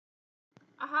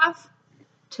have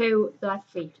two left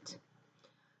feet.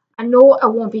 I know I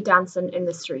won't be dancing in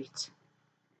the street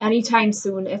anytime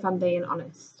soon, if I'm being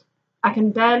honest. I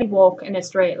can barely walk in a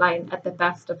straight line at the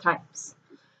best of times,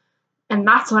 and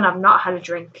that's when I've not had a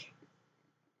drink.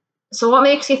 So what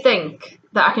makes you think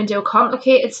that I can do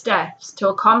complicated steps to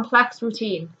a complex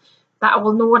routine that I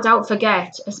will no doubt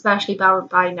forget, especially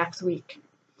by next week?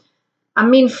 I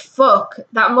mean, fuck,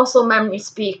 that muscle memory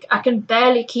speak. I can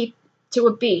barely keep to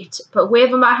a beat, but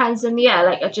waving my hands in the air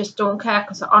like I just don't care,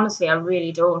 because honestly, I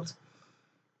really don't.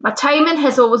 My timing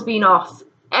has always been off.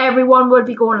 Everyone would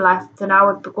be going left and I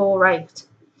would go right.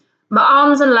 My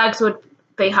arms and legs would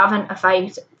be having a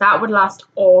fight that would last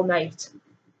all night.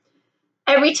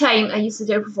 Every time I used to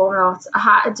do performing arts, I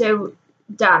had to do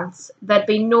dance, there'd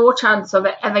be no chance of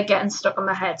it ever getting stuck in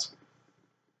my head.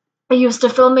 It used to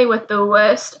fill me with the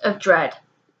worst of dread,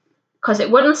 because it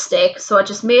wouldn't stick, so I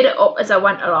just made it up as I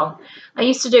went along. I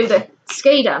used to do the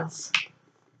ski dance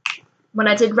when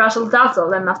I did Razzle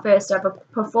Dazzle in my first ever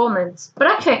performance, but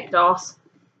I kicked ass.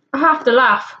 I have to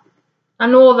laugh. I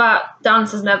know that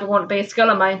dance is never going to be a skill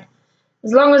of mine.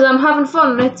 As long as I'm having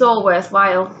fun, it's all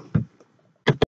worthwhile.